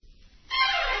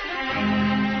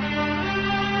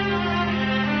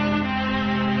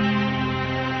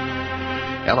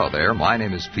Hello there, my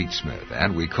name is Pete Smith,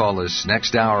 and we call this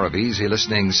next hour of easy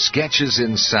listening Sketches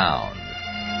in Sound.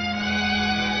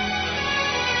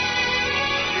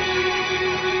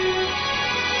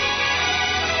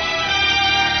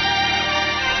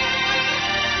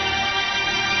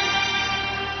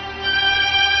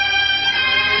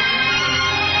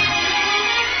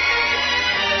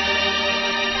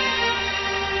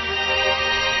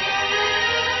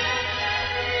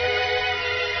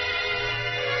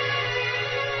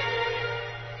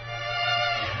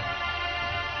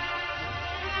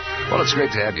 Well, it's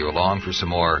great to have you along for some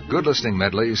more good listening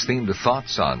medleys themed to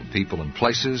thoughts on people and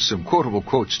places, some quotable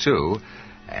quotes too,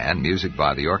 and music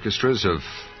by the orchestras of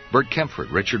Bert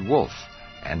Kempfert, Richard Wolff,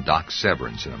 and Doc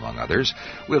Severinsen, among others.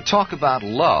 We'll talk about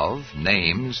love,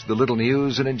 names, the little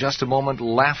news, and in just a moment,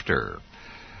 laughter.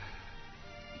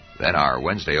 Then our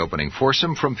Wednesday opening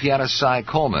foursome from pianist Cy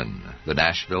Coleman, the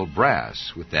Nashville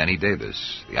Brass with Danny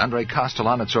Davis, the Andre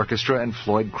Kostelanetz Orchestra, and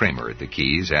Floyd Kramer at the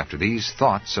keys after these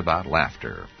thoughts about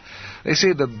laughter. They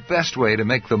say the best way to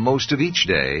make the most of each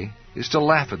day is to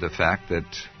laugh at the fact that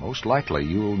most likely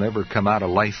you will never come out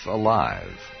of life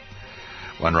alive.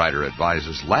 One writer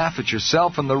advises, laugh at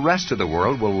yourself and the rest of the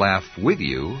world will laugh with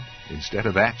you instead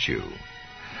of at you.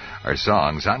 Our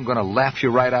songs, I'm Gonna Laugh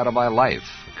You Right Out of My Life,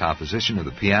 a composition of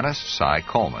the pianist Cy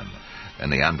Coleman,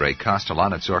 and the Andre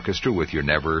Kostelanetz Orchestra with You're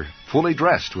Never Fully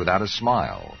Dressed Without a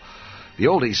Smile. The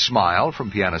oldie Smile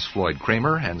from pianist Floyd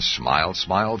Kramer, and Smile,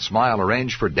 Smile, Smile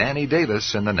arranged for Danny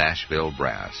Davis and the Nashville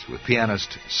Brass, with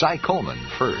pianist Cy Coleman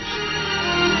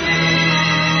first.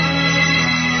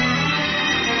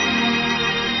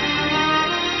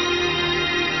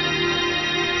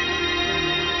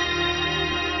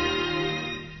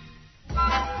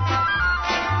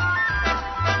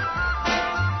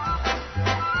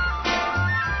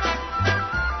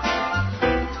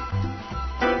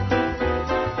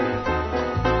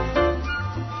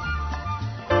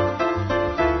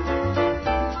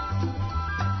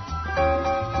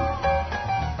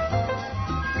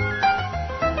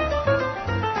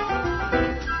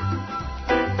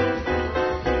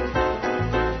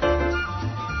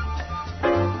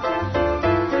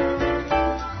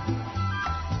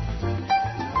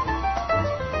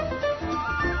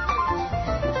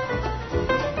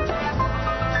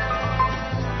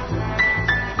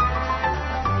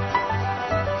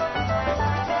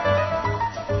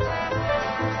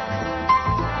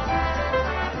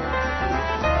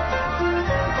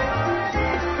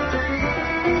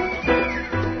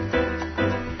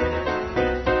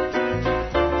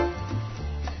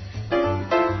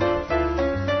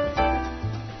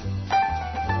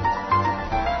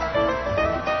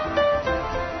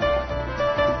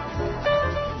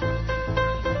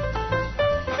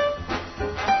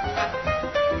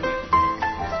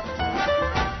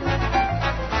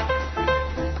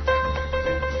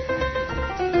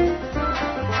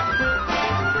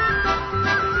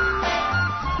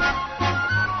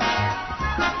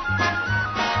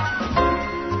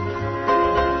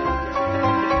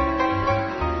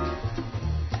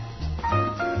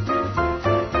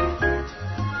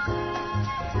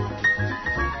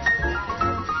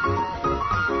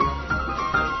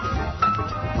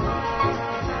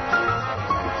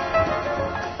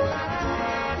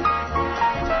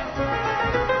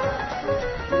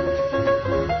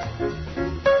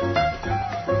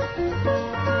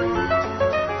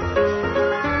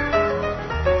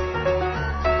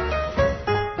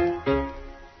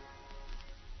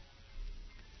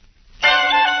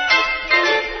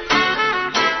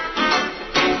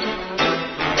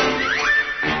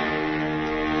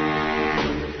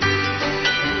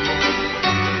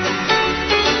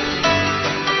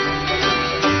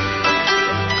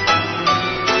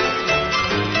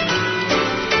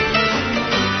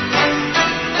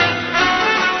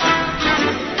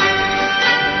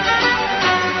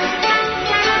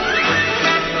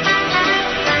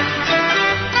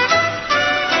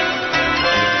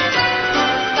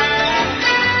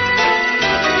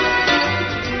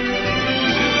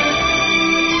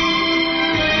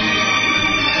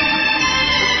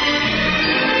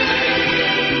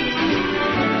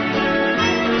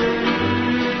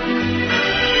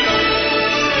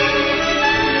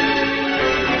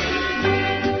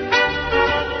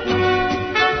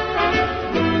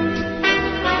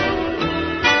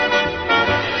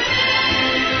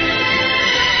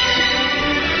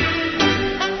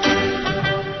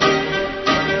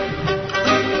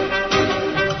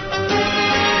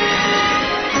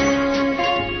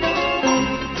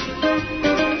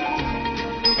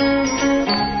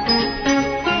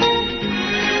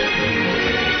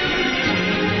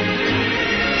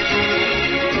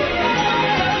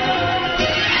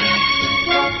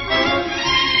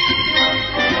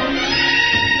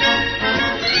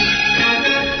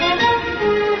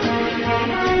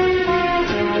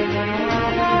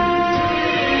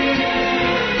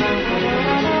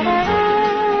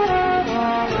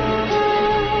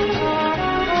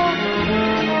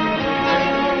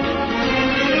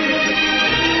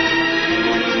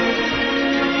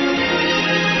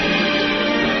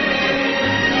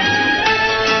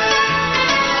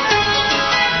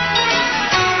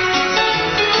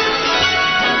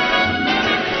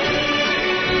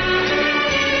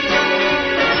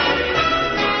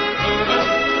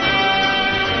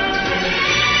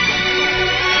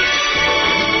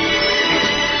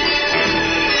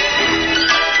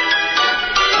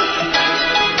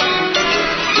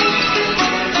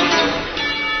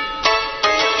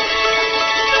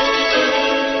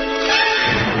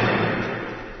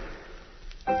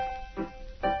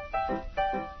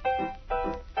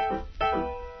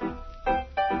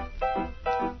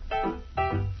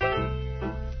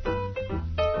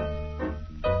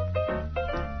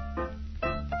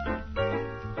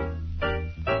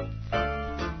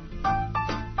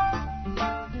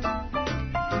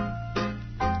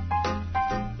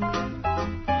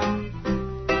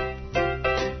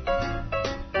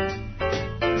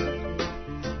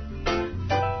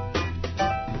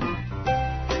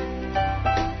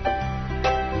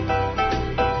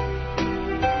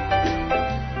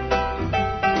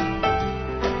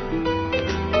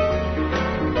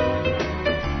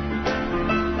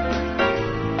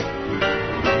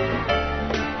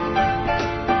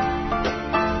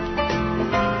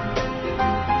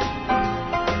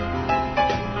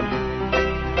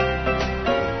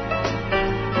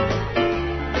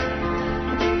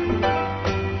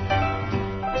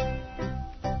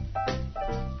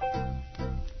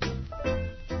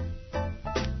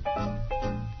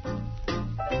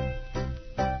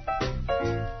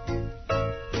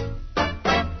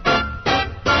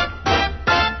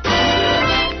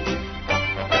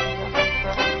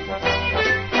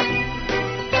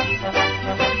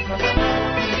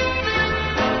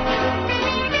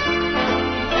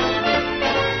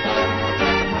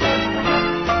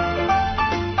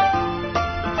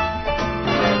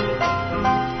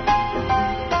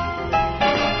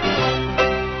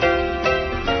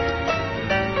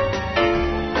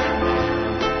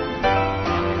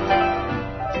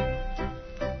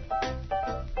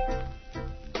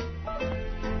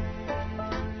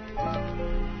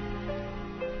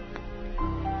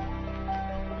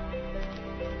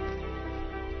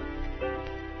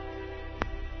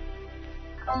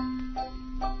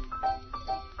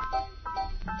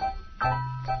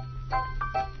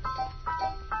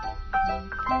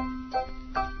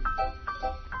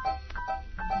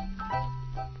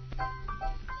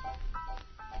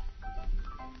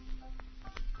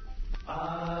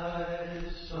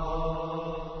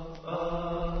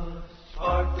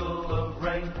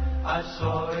 I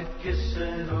saw it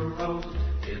kissing a rose.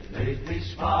 It made me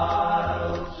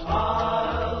smile,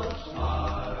 smile,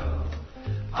 smile.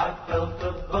 I felt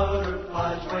the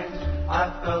butterfly's wings.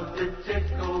 I felt it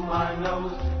tickle my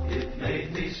nose. It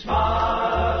made me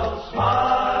smile,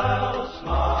 smile,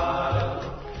 smile.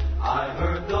 I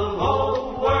heard the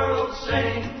whole world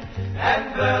sing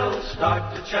and bells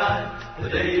start to chime. The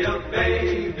day a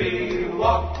baby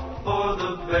walked for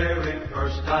the very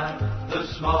first time. The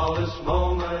smallest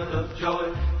moment of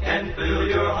joy can fill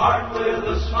your heart with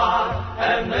a smile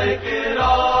and make it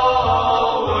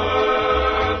all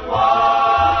worthwhile.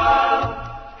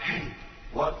 Hey,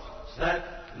 what's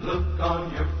that look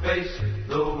on your face?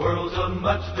 The world's a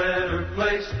much better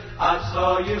place. I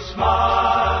saw you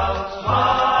smile,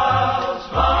 smile,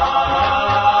 smile.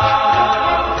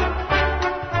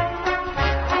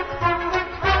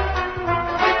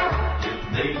 You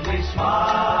made me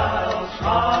smile,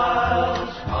 smile,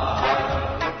 smile.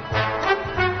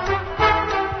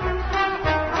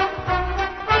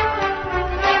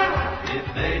 It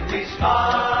made me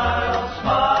smile,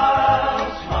 smile,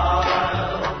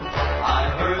 smile. I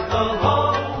heard the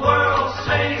whole world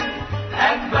sing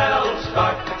and bells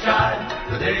start to chime.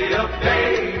 The day a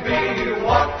baby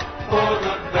walked for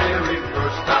the very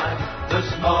first time. The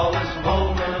smallest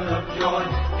moment of joy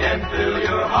can fill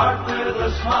your heart with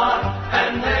a smile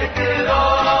and make it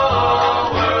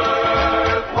all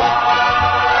worthwhile.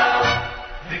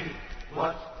 Hey,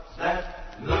 what's that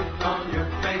look on your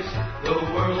face? The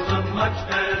world's a much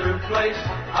better place.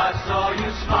 I saw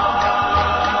you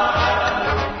smile,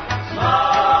 smile,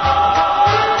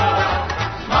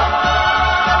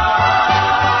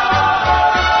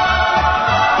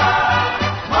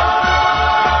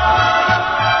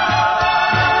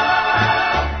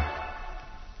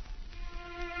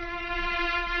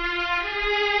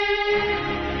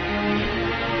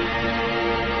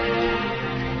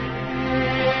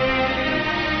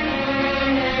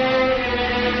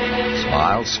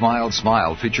 Smile, Smile,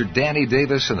 Smile featured Danny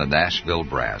Davis and the Nashville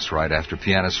Brass, right after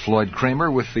pianist Floyd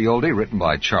Kramer with the oldie written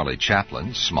by Charlie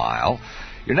Chaplin, Smile.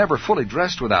 You're Never Fully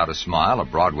Dressed Without a Smile, a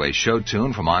Broadway show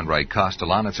tune from Andre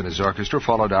Kostelanetz and his orchestra,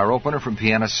 followed our opener from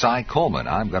pianist Cy Coleman,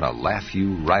 I'm Gonna Laugh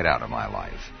You Right Out of My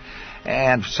Life.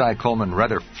 And Cy Coleman,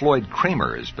 rather, Floyd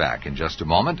Kramer is back in just a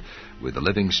moment with the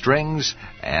Living Strings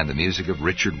and the music of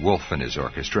Richard Wolff and his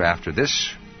orchestra after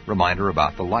this reminder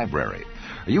about the library.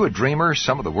 Are you a dreamer?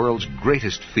 Some of the world's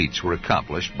greatest feats were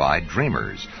accomplished by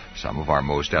dreamers. Some of our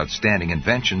most outstanding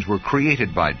inventions were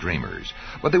created by dreamers.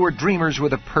 But they were dreamers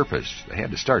with a purpose. They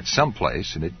had to start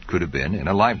someplace, and it could have been in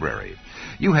a library.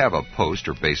 You have a post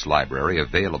or base library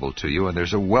available to you, and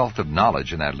there's a wealth of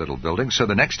knowledge in that little building, so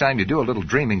the next time you do a little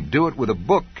dreaming, do it with a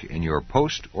book in your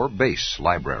post or base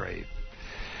library.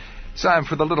 It's time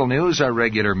for the Little News, our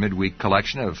regular midweek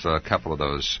collection of a couple of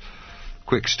those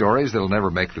quick stories that'll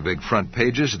never make the big front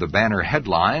pages of the banner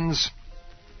headlines,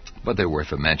 but they're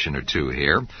worth a mention or two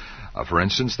here. For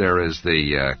instance, there is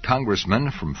the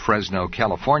congressman from Fresno,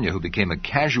 California, who became a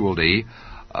casualty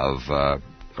of a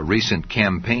recent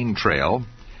campaign trail.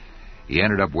 He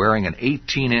ended up wearing an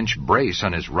 18-inch brace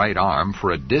on his right arm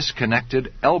for a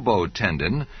disconnected elbow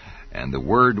tendon, and the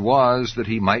word was that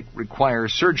he might require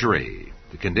surgery.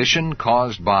 The condition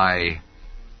caused by,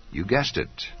 you guessed it,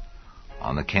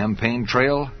 on the campaign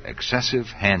trail, excessive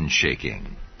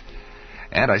handshaking.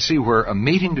 And I see where a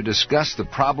meeting to discuss the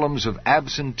problems of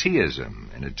absenteeism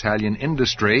in Italian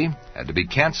industry had to be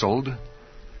canceled.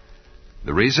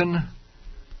 The reason?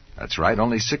 That's right,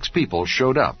 only 6 people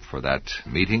showed up for that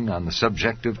meeting on the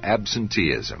subject of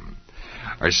absenteeism.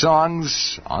 Our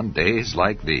songs on days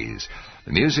like these.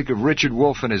 The music of Richard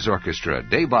Wolff and his orchestra,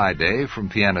 Day by Day, from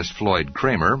pianist Floyd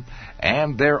Kramer,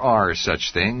 and There Are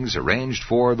Such Things, arranged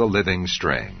for the Living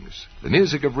Strings. The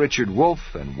music of Richard Wolff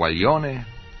and Guaglione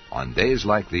on Days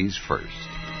Like These first.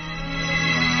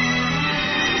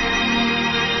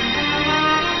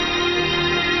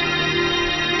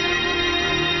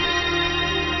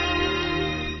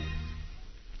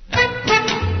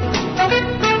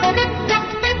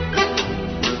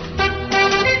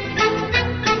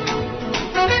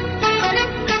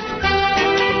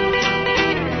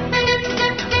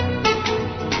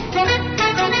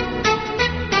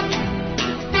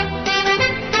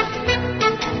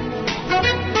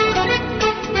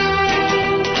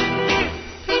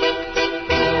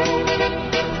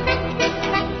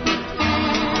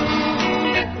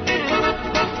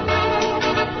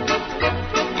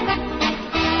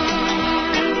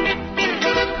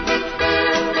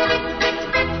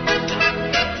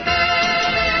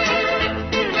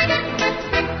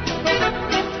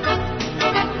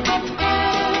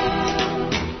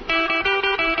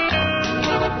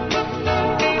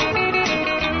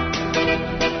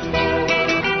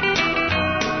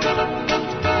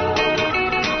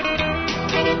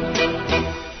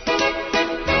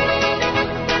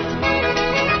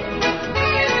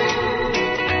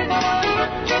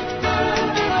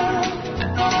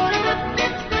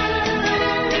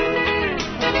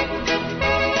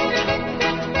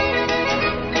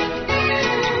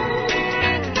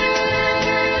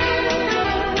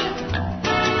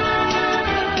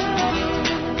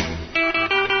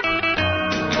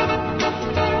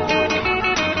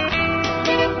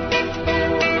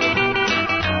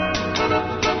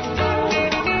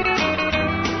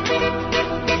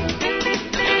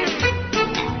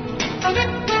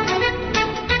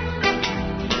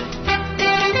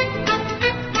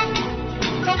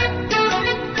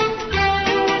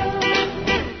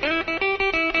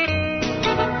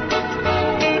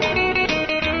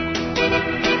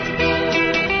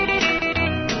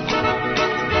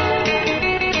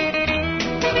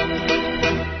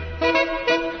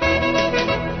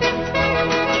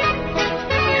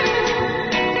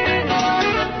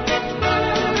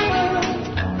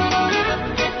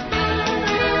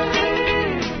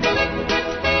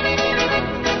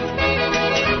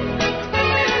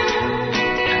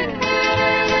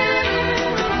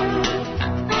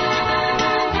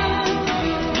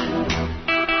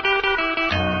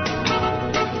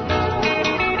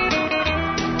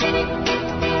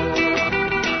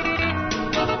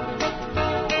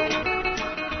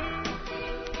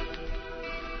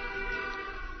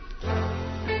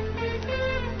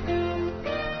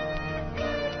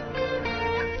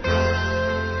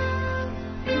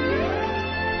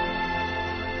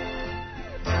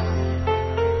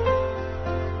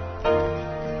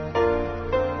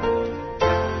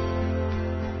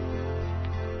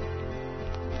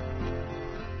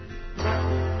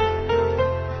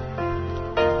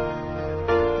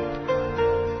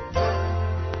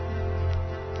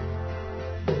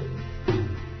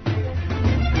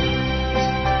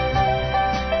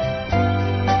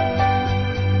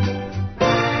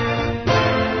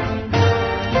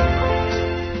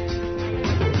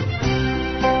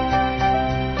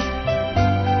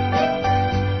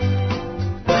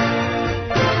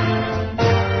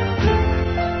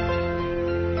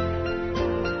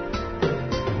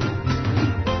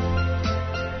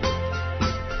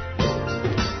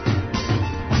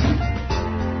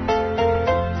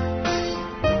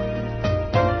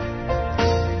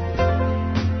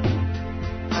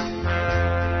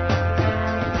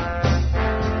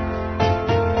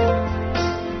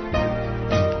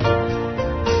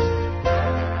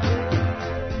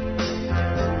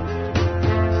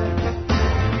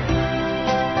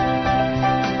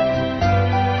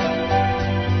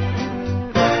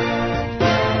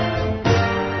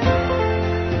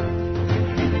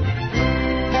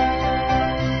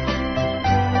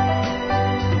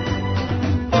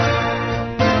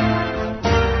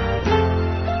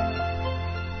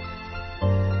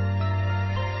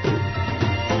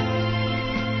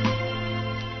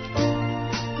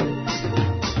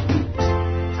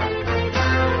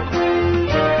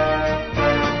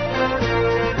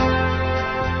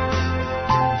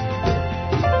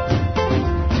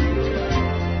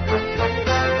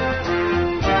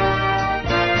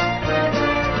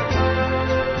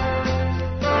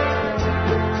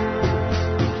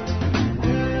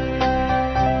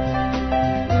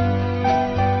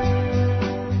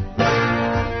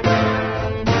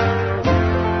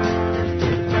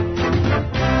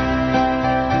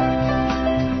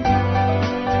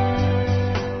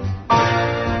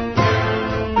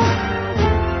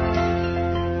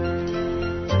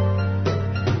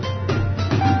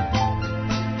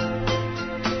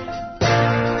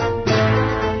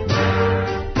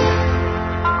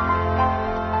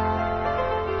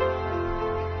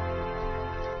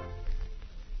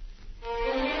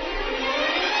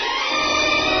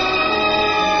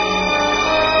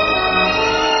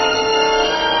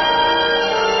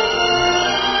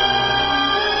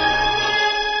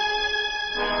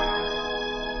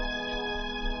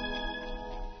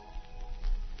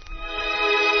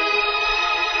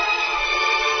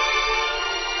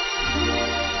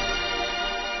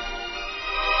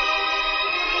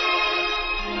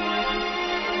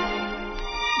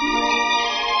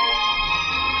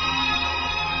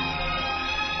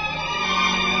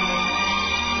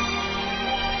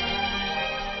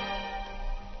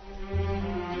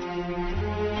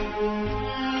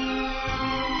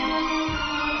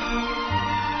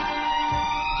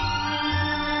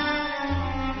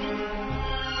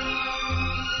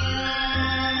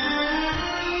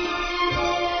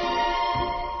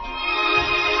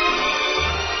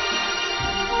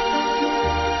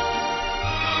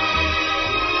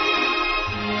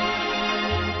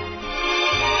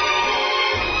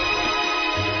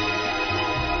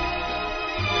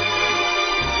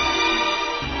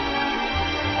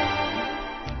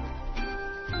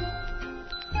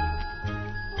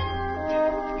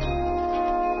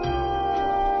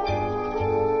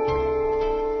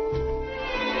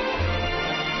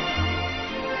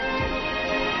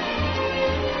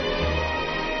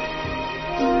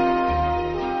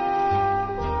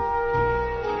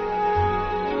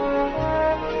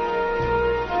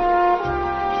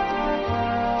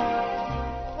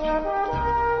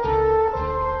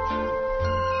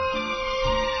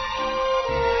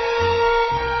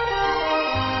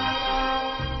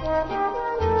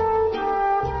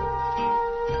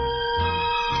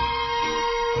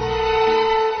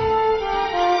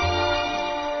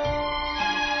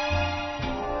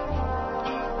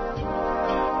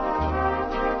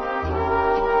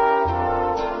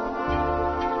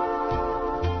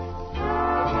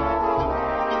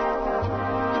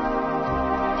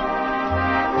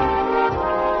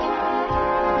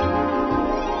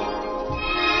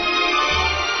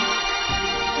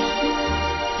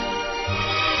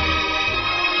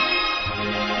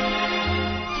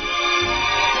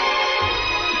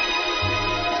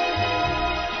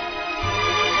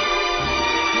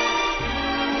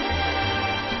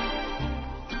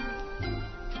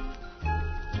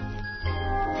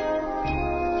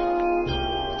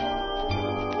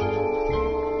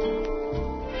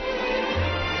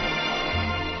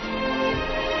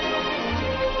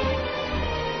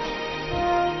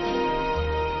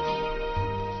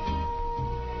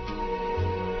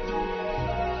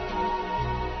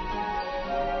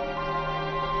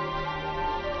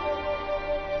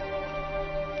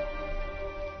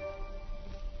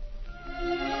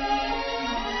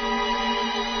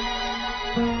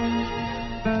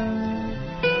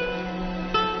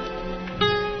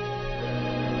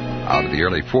 Out of the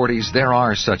early 40s, There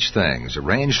Are Such Things,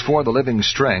 arranged for the Living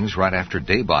Strings right after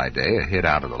Day by Day, a hit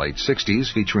out of the late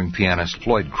 60s featuring pianist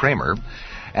Floyd Kramer.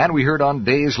 And we heard On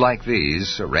Days Like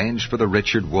These, arranged for the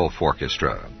Richard Wolf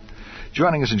Orchestra.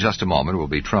 Joining us in just a moment will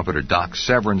be trumpeter Doc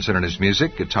Severinsen and his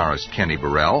music, guitarist Kenny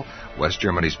Burrell, West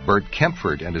Germany's Bert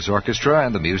Kempfert and his orchestra,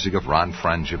 and the music of Ron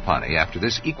Frangipane after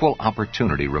this equal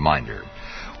opportunity reminder.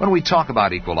 When we talk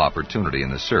about equal opportunity in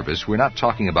the service, we're not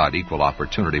talking about equal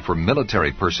opportunity for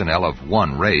military personnel of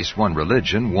one race, one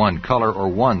religion, one color, or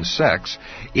one sex.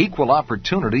 Equal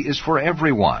opportunity is for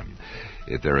everyone.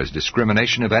 If there is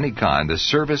discrimination of any kind, the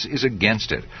service is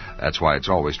against it. That's why it's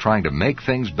always trying to make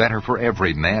things better for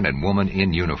every man and woman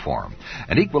in uniform.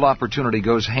 And equal opportunity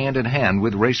goes hand in hand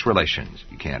with race relations.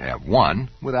 You can't have one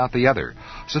without the other.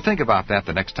 So think about that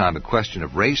the next time a question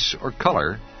of race or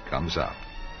color comes up.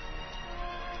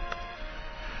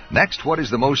 Next, what is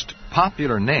the most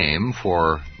popular name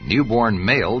for newborn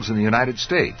males in the United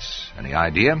States? Any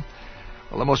idea?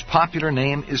 Well, the most popular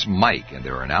name is Mike, and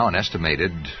there are now an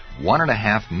estimated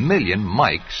 1.5 million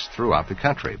Mikes throughout the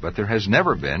country. But there has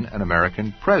never been an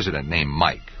American president named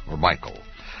Mike or Michael.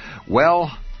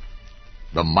 Well,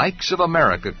 the Mikes of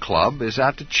America Club is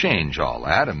out to change all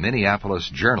that. A Minneapolis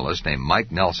journalist named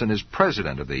Mike Nelson is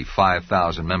president of the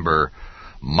 5,000-member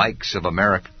Mikes of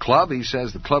America Club. He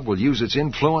says the club will use its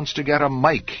influence to get a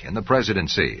Mike in the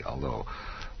presidency, although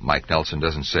Mike Nelson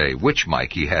doesn't say which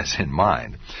Mike he has in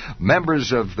mind.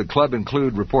 Members of the club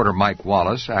include reporter Mike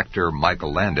Wallace, actor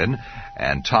Michael Landon,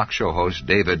 and talk show host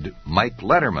David Mike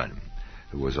Letterman,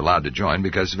 who was allowed to join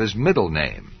because of his middle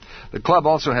name. The club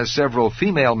also has several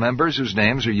female members whose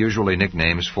names are usually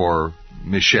nicknames for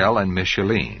Michelle and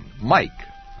Micheline. Mike,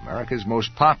 America's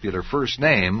most popular first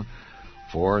name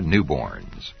for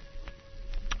newborns.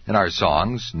 In our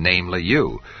songs, Namely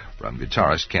You, from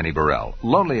guitarist Kenny Burrell.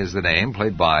 Lonely is the name,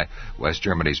 played by West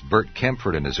Germany's Bert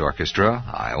Kempfert and his orchestra.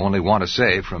 I Only Want to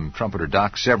Say, from trumpeter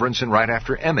Doc Severinsen right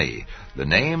after Emmy. The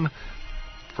name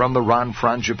from the Ron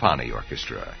Frangipane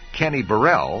Orchestra. Kenny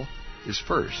Burrell is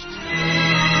first.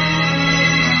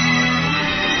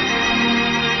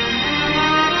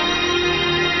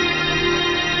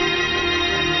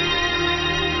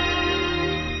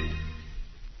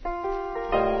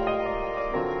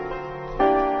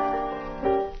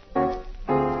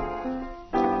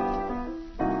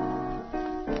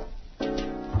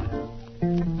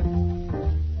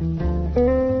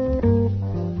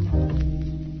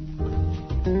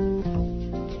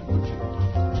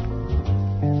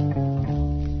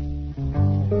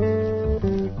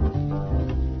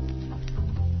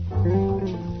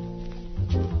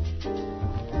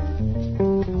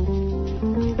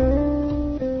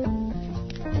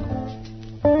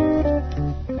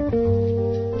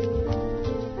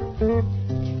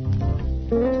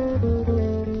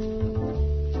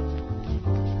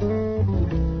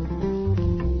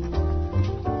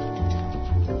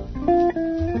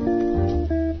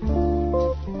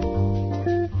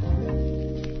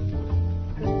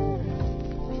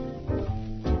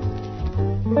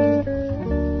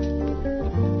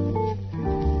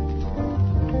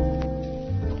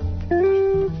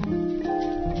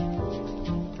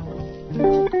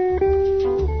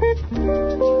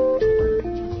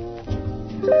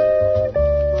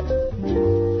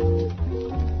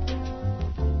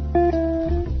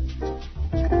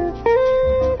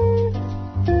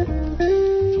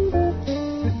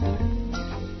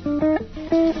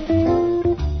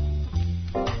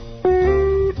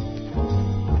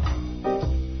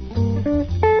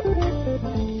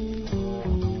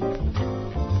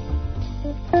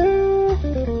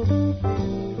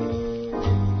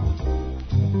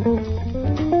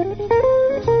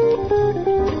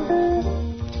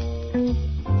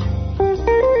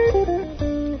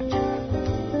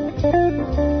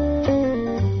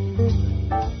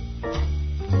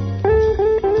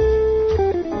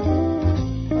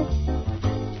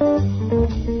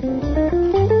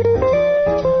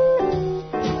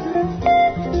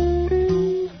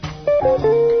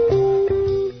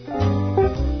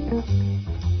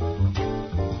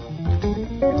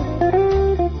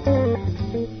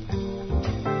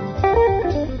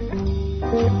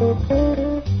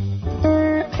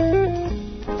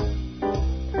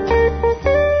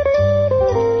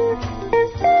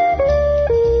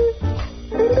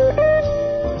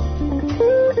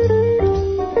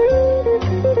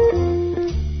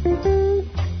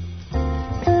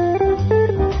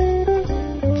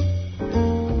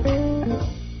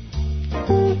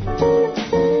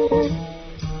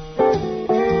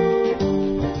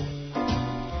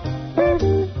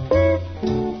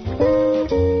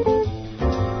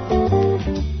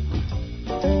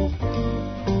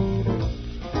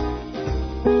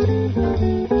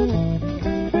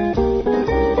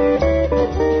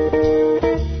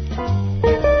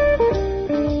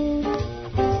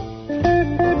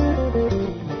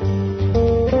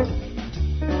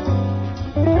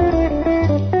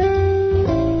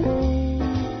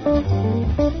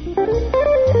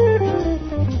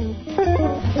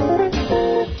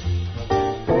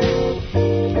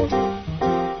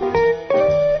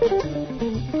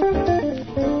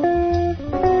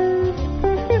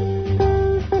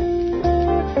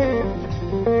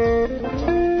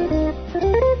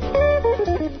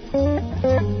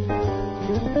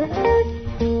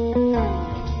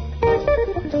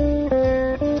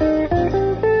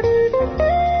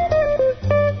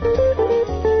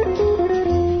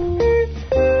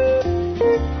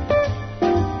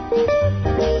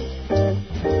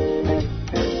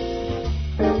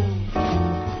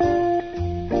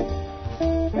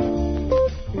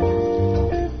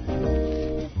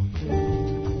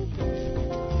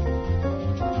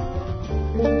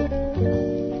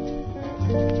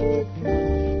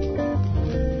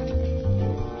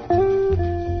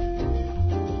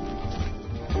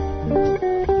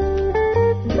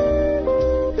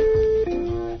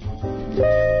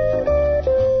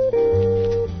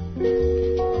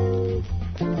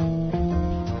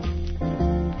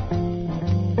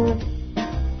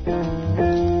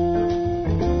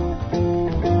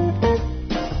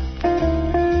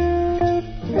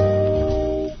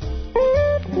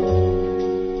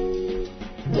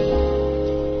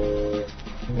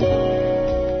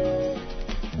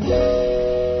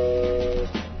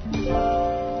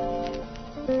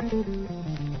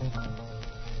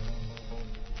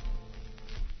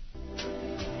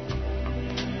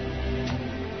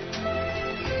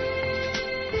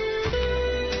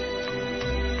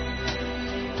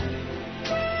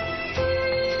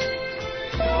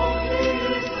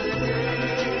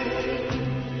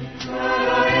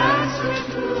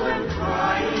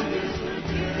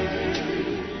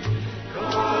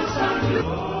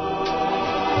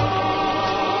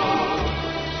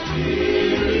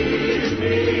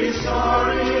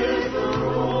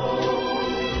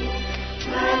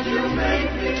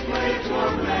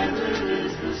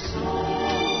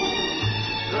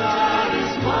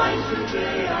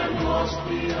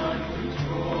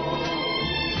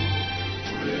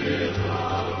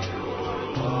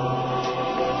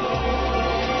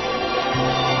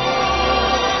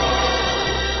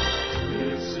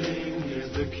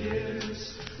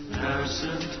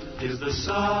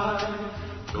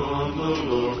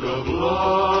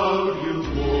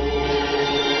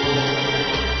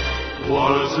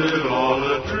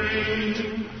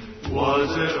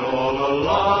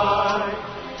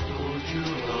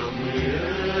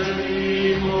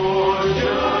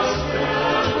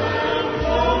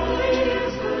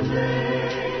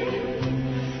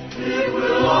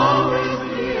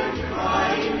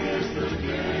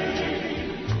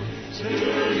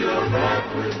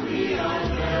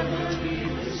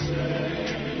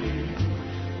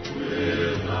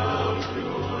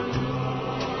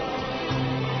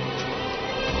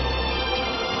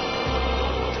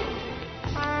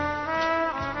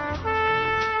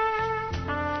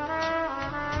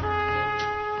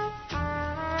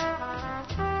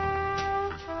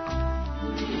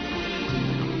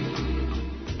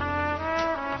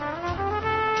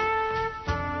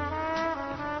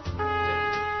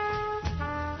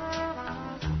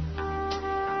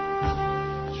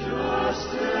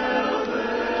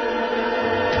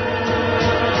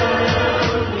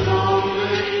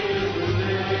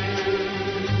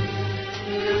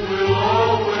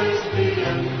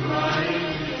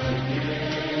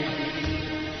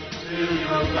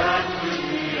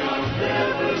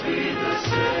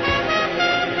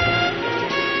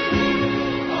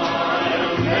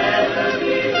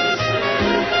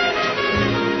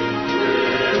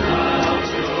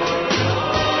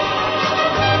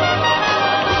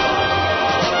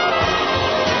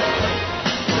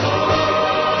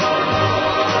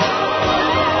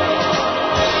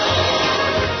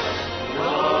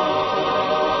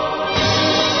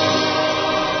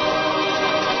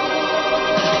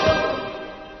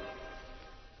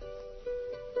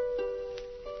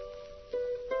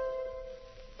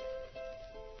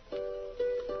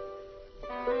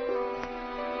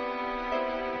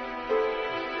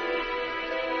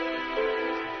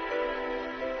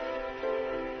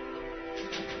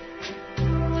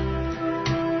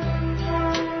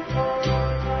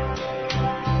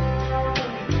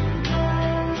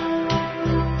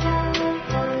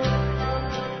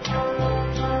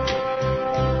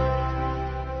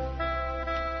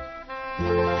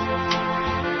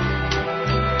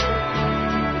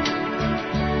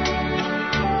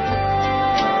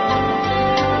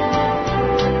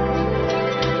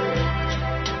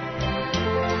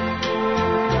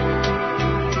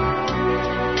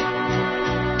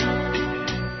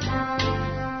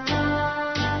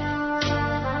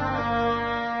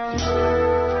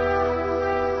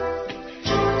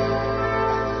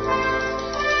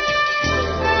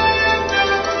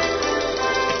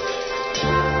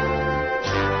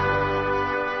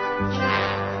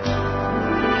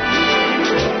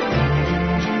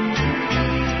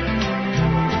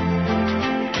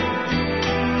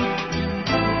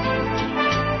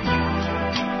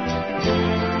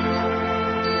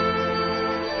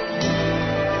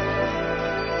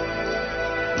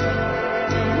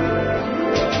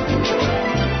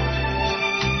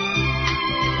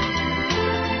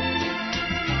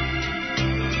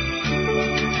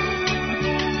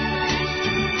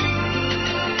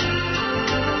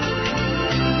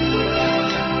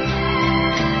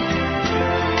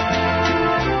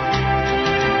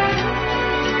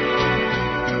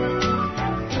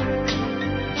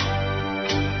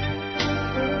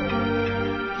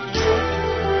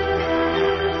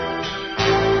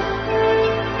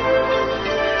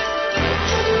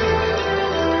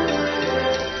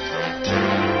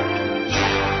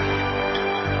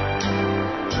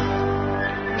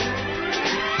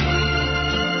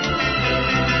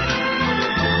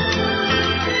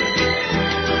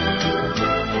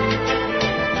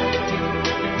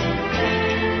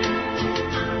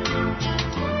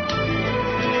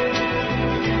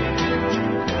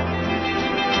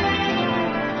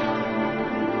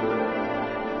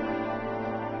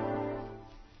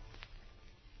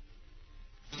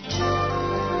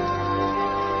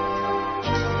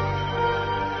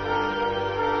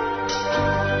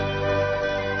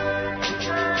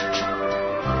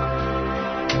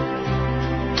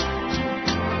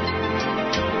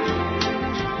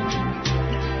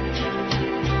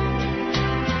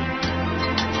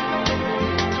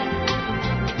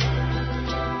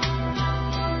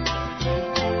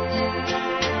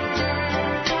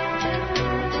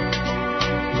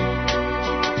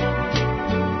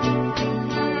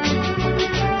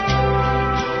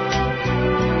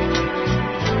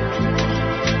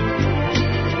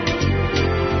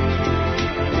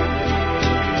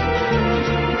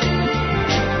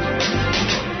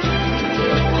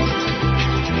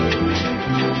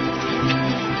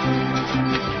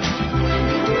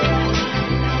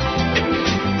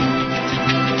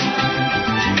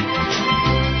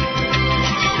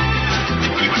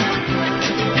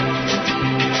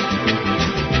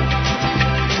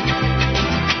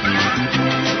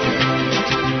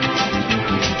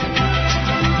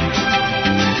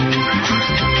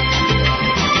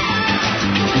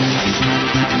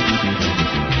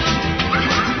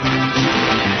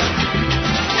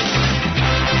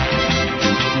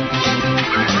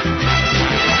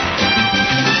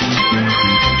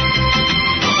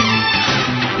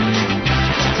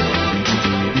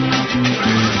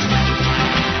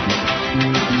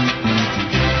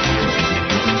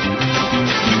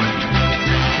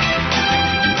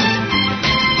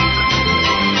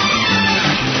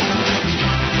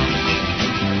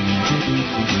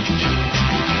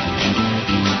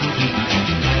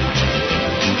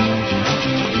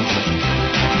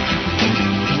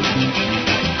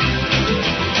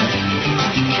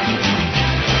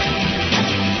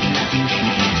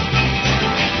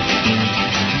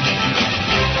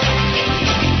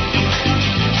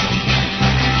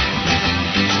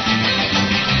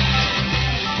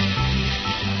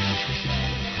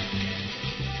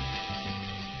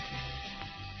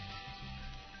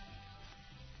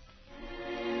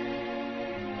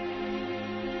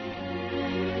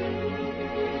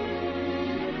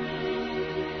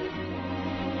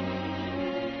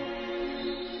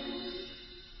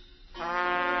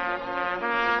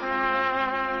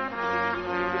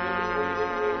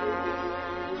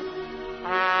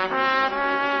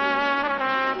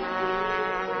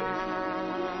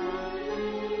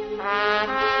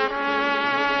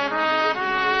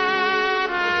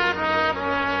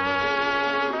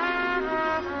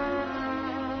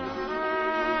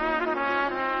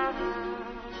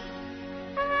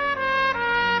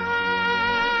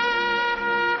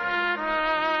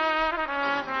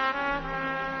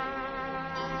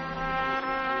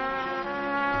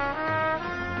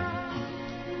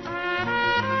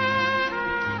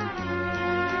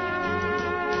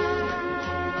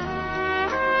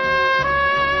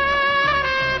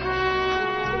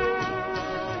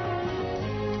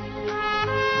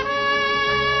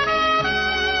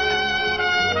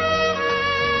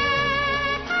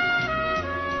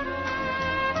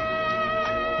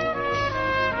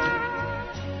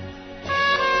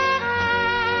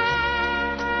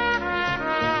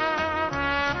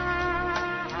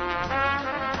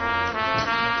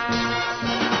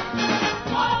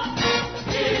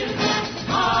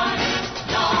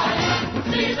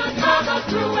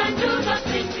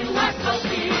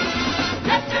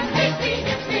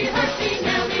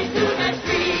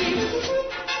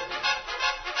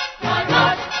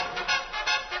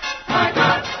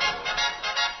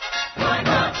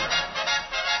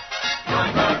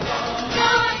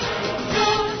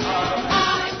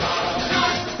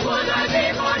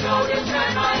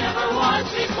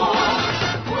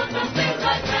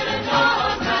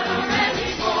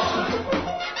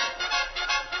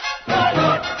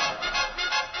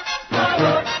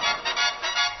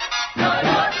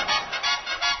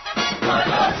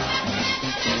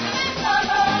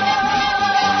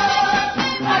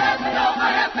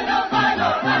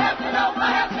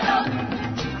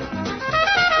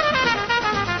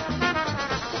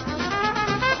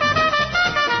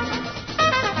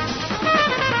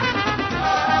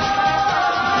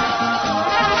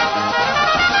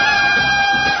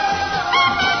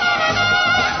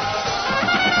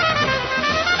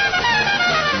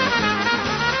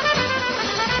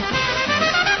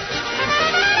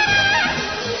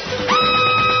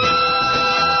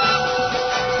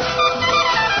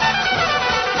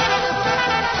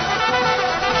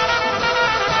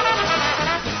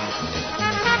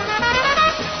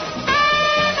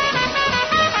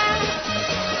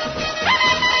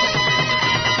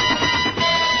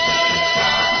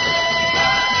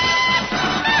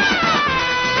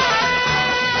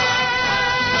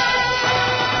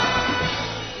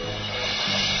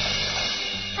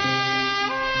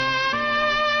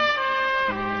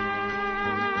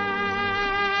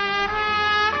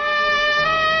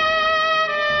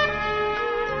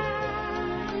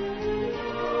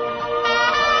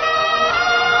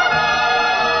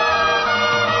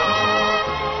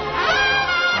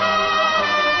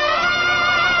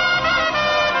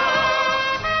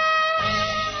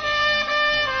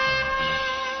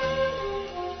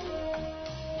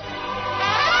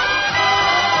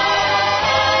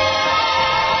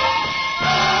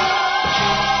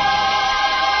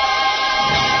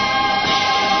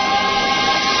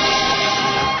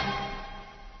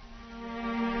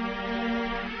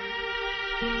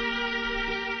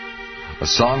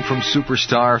 song from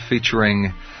Superstar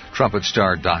featuring trumpet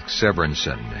star Doc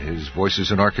Severinsen. His voices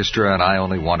and orchestra, and I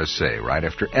Only Want to Say. Right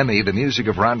after Emmy, the music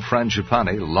of Ron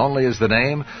Frangipane, Lonely is the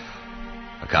Name,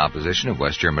 a composition of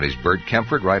West Germany's Bert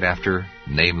Kempfert, right after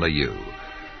Namely You.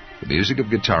 The music of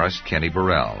guitarist Kenny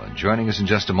Burrell. And joining us in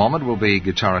just a moment will be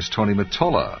guitarist Tony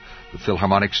Mottola, the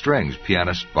Philharmonic Strings,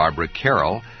 pianist Barbara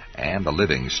Carroll, and the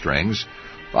Living Strings.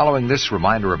 Following this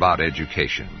reminder about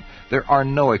education, there are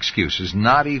no excuses,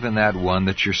 not even that one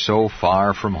that you're so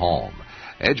far from home.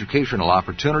 Educational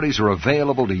opportunities are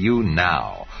available to you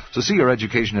now. So see your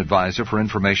education advisor for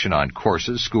information on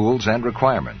courses, schools, and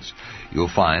requirements. You'll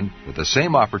find that the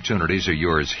same opportunities are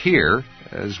yours here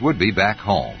as would be back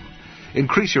home.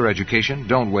 Increase your education.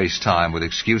 Don't waste time with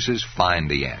excuses.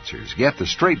 Find the answers. Get the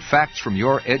straight facts from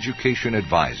your education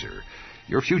advisor.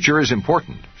 Your future is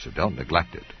important, so don't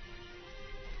neglect it.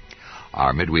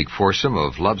 Our midweek foursome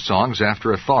of love songs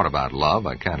after a thought about love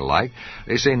I kind of like.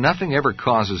 They say nothing ever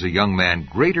causes a young man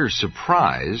greater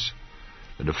surprise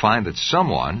than to find that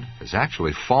someone has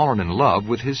actually fallen in love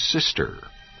with his sister.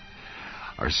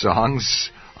 Our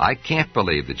songs, I Can't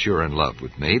Believe That You're in Love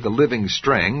with Me, The Living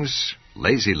Strings,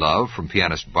 Lazy Love from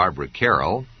pianist Barbara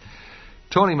Carroll,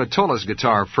 Tony Mottola's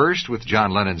guitar first with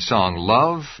John Lennon's song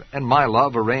Love, and My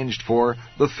Love arranged for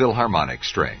the Philharmonic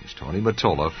Strings. Tony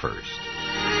Mottola first.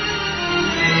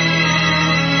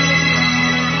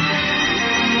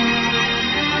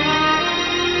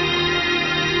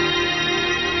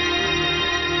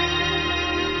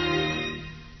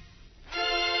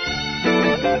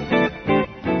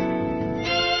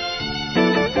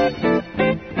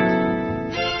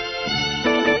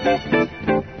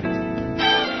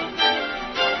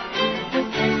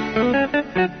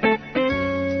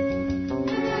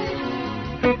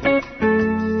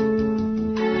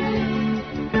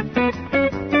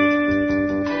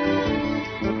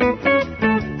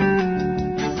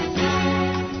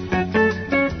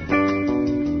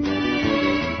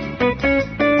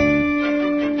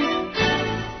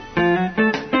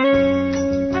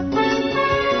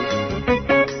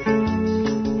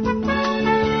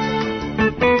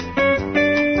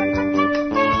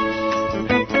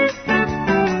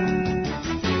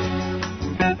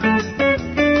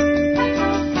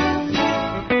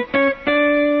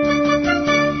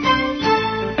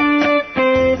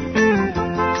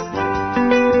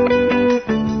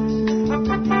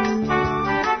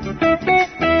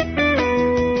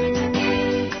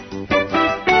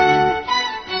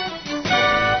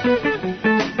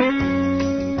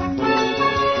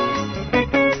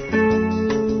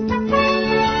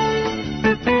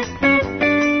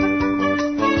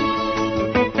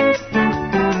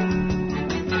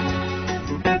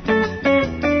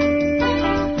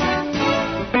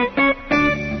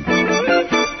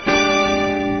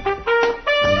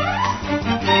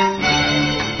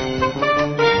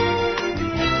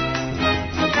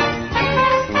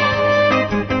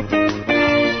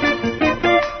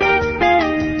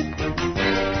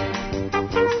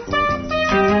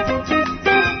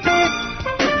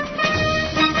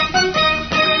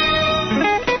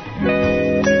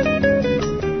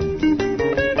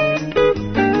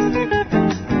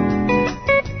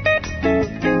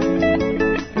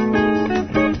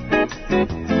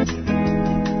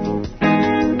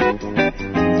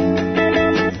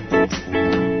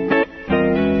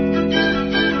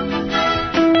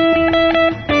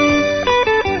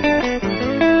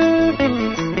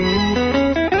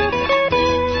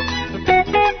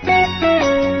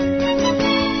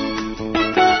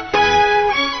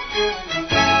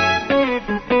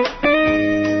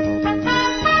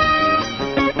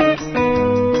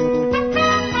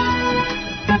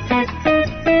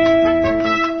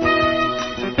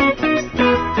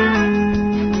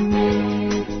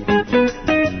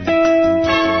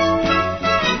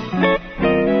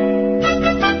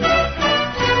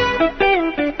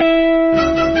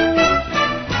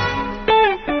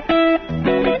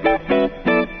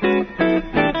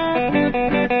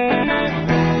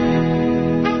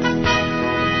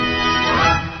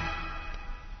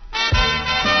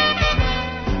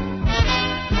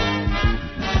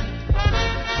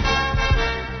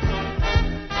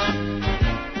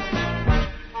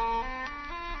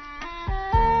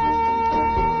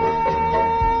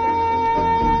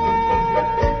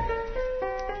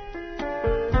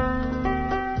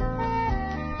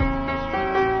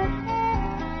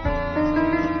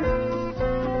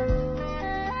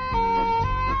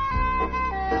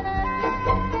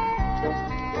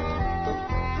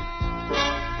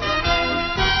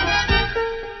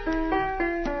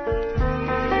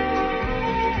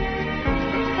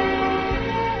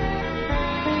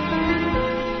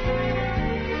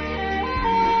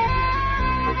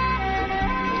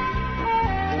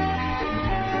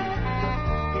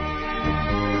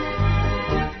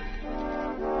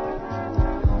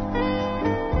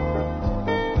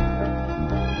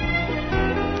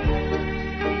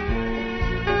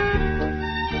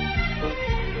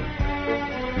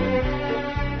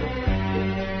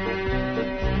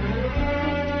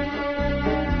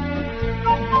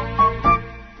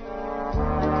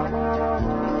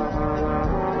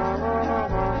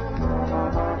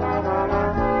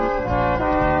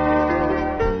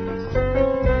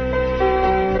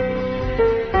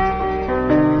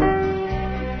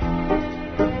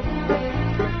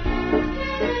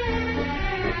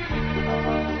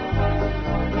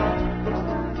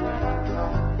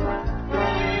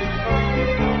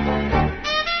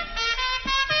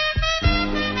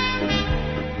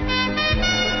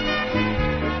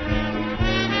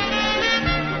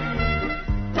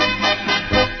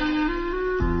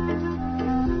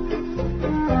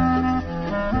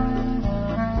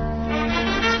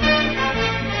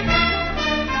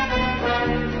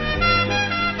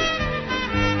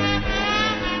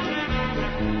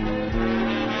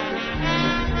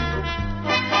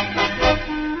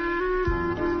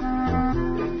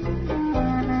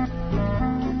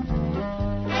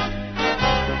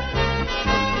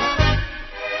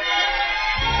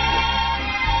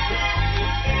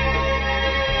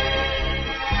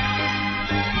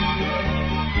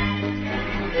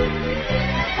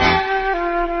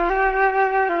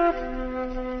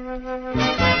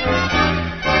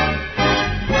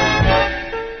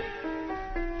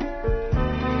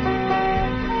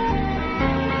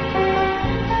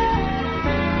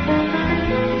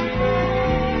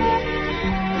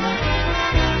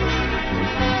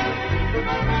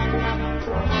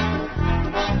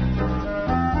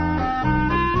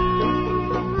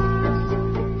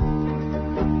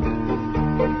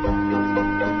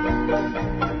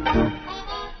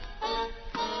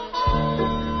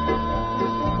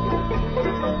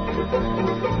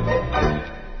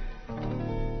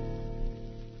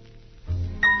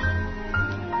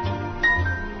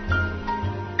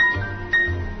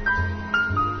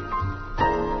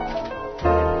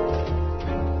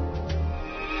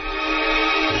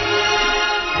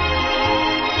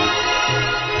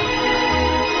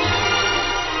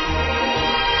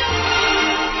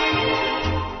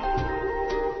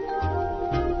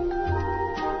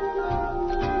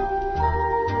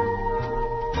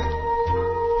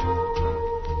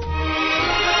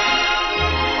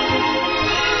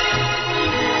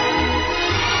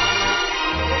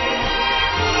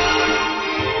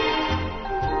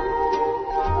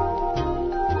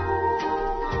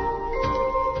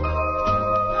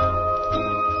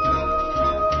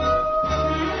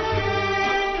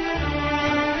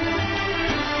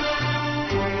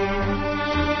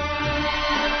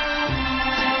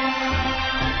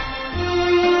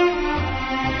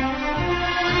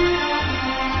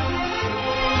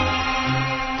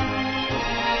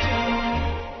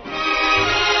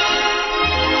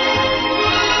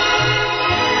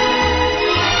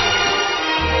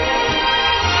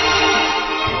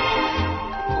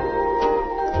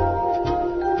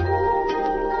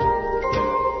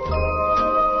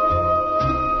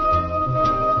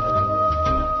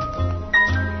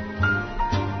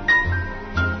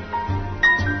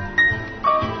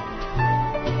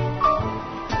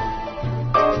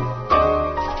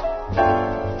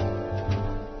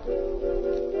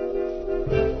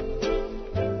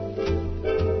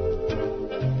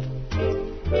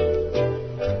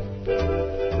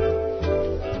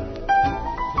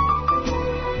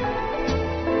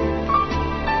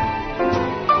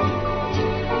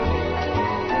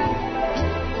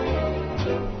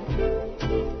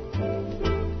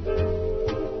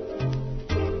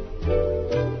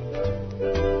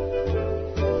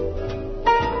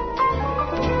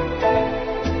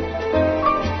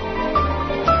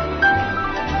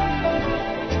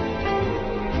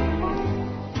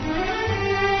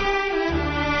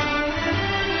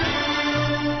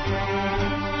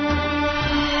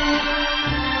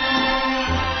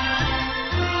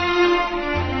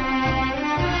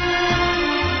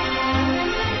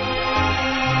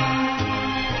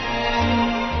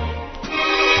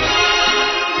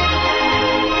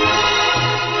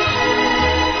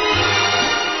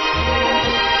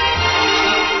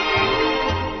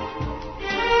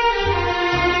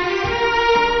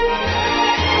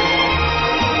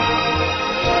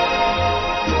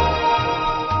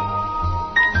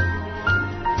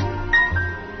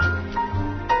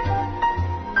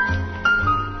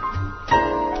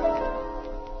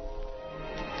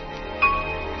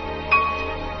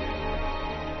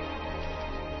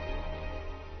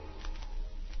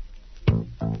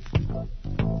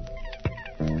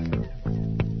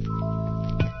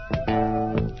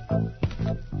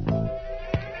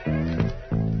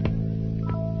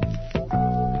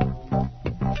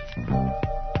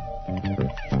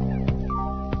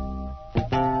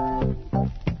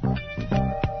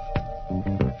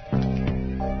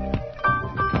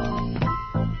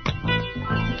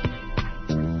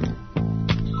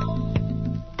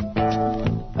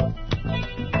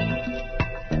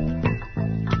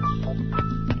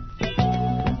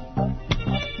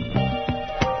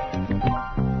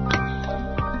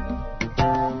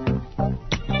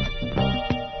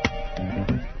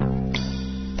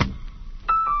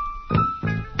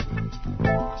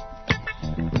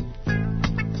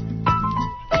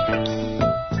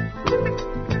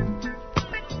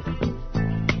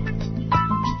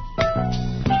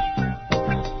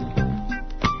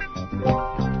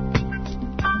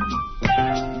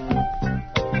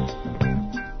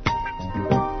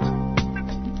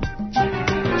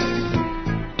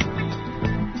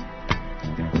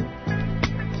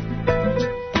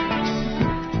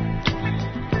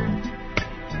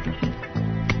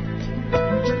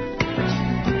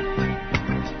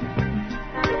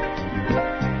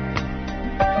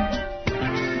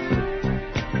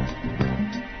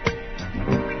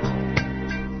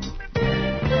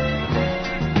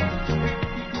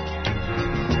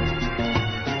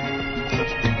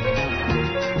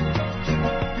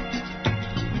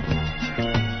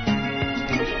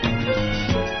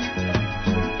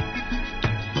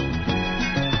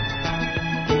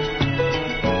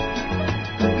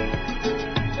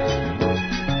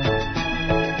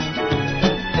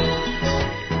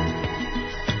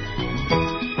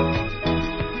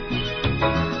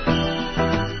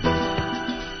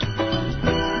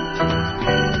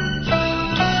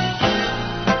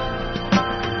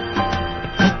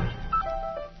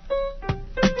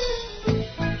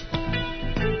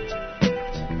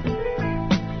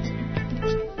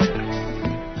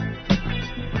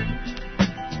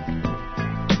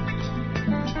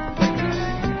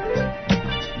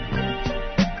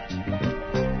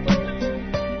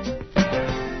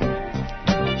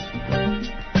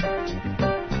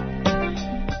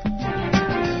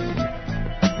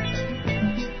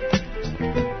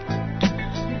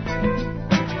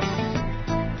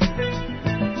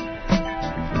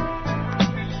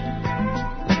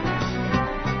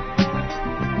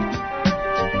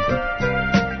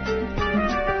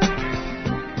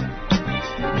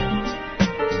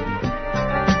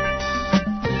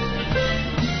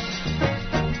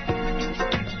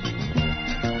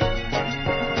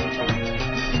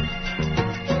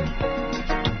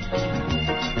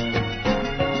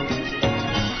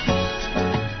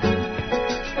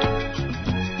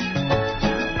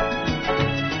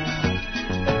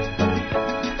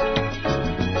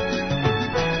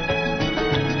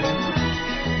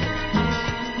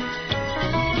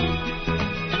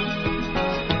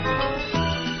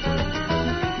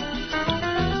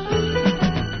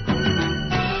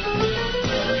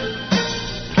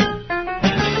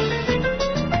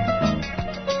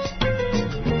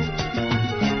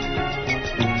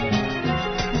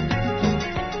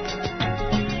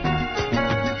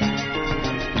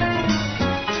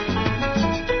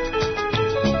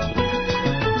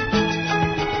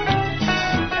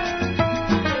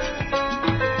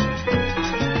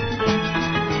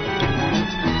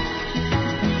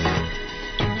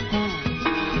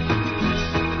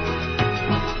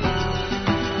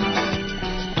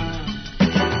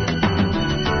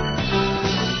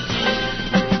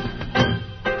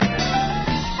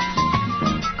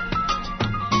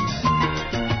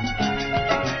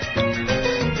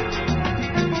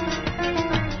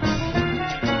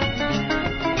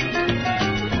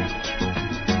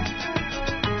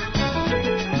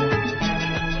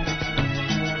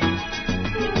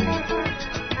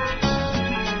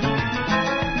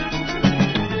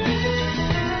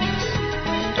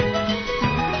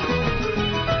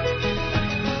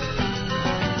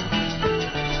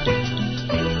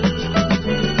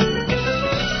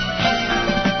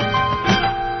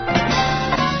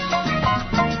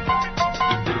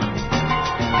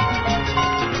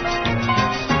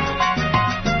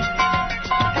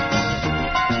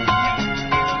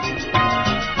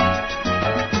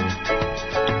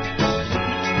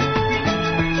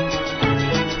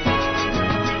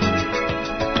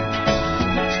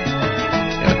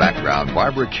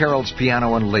 Barbara Carroll's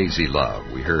piano and Lazy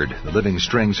Love. We heard the Living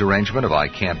Strings arrangement of I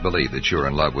Can't Believe That You're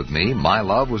in Love with Me. My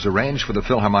Love was arranged for the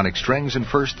Philharmonic Strings, and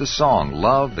first the song,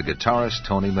 Love, the guitarist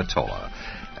Tony Mottola.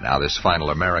 And now this final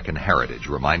American heritage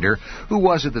reminder. Who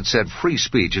was it that said free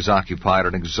speech has occupied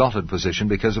an exalted position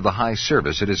because of the high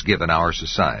service it has given our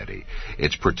society?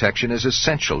 Its protection is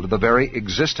essential to the very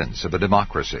existence of a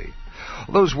democracy.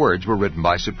 Those words were written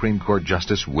by Supreme Court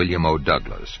Justice William O.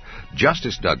 Douglas.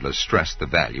 Justice Douglas stressed the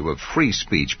value of free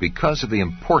speech because of the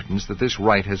importance that this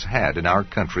right has had in our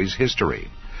country's history.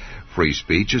 Free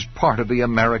speech is part of the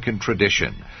American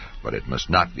tradition, but it must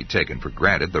not be taken for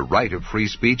granted. The right of free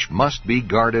speech must be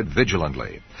guarded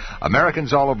vigilantly.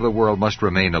 Americans all over the world must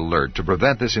remain alert to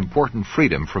prevent this important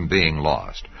freedom from being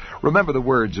lost. Remember the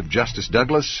words of Justice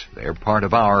Douglas. They're part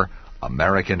of our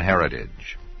American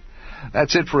heritage.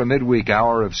 That's it for a midweek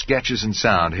hour of sketches and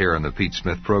sound here on the Pete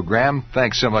Smith program.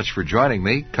 Thanks so much for joining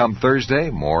me. Come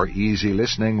Thursday, more easy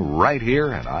listening right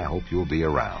here, and I hope you'll be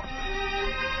around.